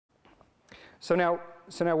So now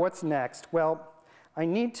what's next? Well, I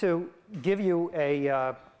need to give you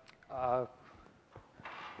a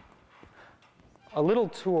little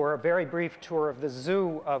tour, a very brief tour of the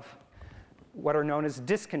zoo of what are known as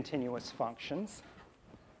discontinuous functions.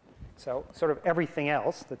 So sort of everything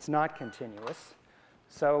else that's not continuous.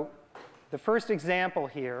 So the first example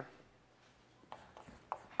here,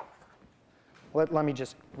 let me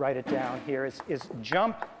just write it down here, is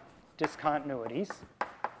jump discontinuities.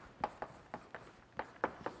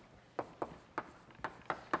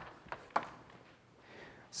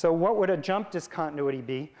 So what would a jump discontinuity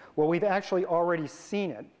be? Well, we've actually already seen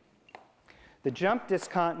it. The jump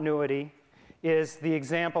discontinuity is the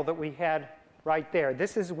example that we had right there.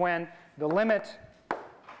 This is when the limit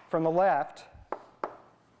from the left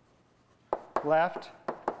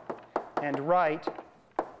and right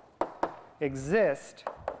exist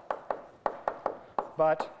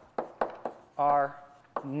but are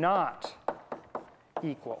not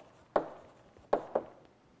equal.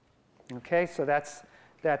 Okay, so that's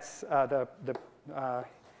as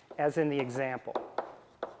in the example.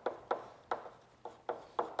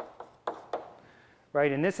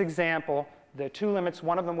 Right, in this example, the two limits,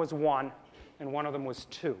 one of them was 1 and one of them was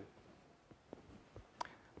 2.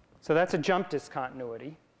 So that's a jump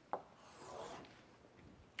discontinuity.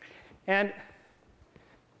 And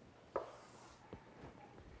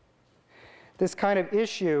this kind of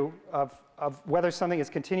issue of whether something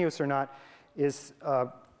is continuous or not is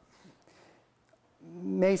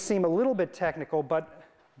may seem a little bit technical, but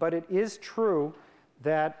it is true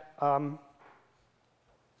that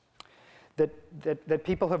that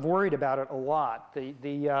people have worried about it a lot.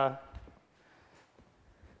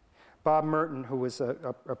 Bob Merton, who was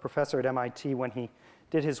a professor at MIT when he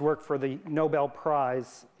did his work for the Nobel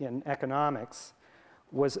Prize in economics,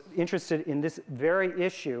 was interested in this very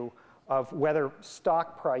issue of whether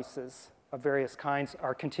stock prices of various kinds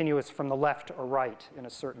are continuous from the left or right in a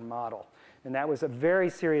certain model. And that was a very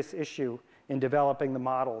serious issue in developing the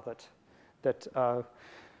model that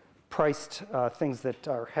priced things that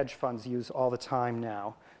our hedge funds use all the time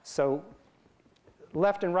now. So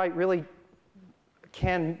left and right really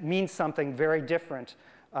can mean something very different.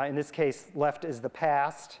 In this case, left is the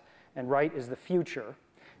past and right is the future.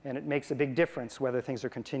 And it makes a big difference whether things are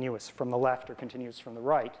continuous from the left or continuous from the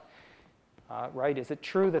right. Right? Is it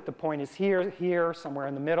true that the point is here, somewhere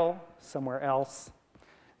in the middle, somewhere else?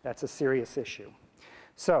 That's a serious issue.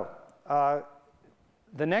 So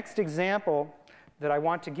the next example that I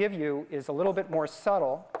want to give you is a little bit more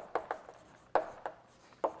subtle.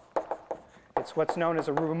 It's what's known as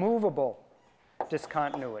a removable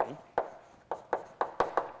discontinuity.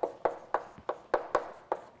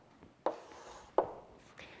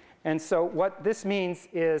 And so what this means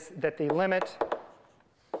is that the limit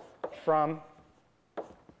from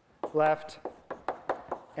left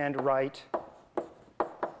and right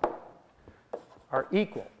are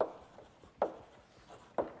equal.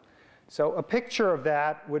 So a picture of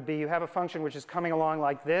that would be you have a function which is coming along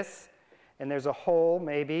like this, and there's a hole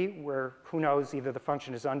maybe where, who knows, either the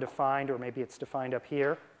function is undefined or maybe it's defined up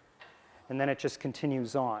here, and then it just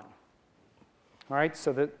continues on. All right,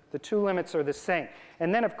 so the two limits are the same.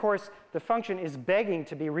 And then, of course, the function is begging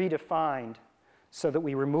to be redefined so that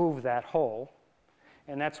we remove that hole,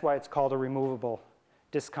 and that's why it's called a removable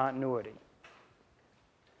discontinuity.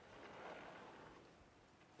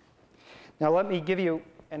 Now let me give you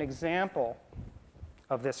an example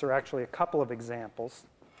of this, or actually a couple of examples.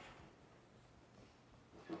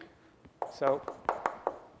 So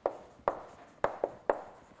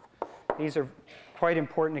these are quite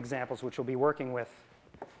important examples which we'll be working with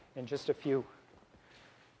in just a few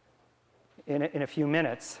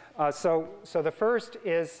minutes. So the first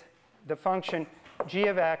is the function g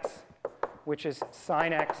of x, which is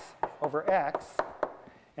sine x over x,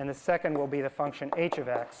 and the second will be the function h of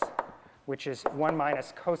x, which is 1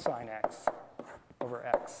 minus cosine x over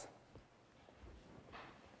x.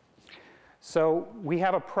 So we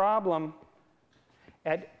have a problem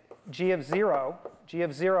at g of 0. G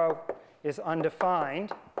of 0 is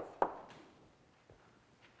undefined.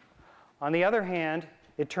 On the other hand,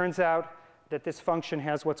 it turns out that this function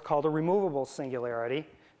has what's called a removable singularity,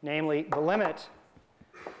 namely the limit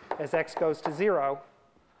as x goes to 0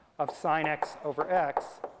 of sine x over x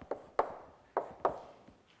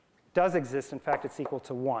does exist. In fact, it's equal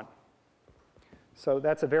to 1. So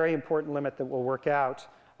that's a very important limit that we'll work out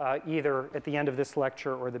either at the end of this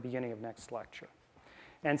lecture or the beginning of next lecture.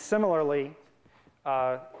 And similarly,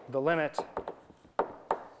 the limit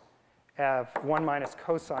of 1 minus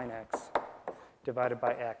cosine x divided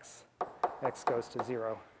by x, x goes to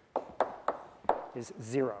 0, is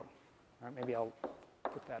 0. All right, maybe I'll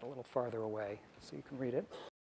put that a little farther away so you can read it.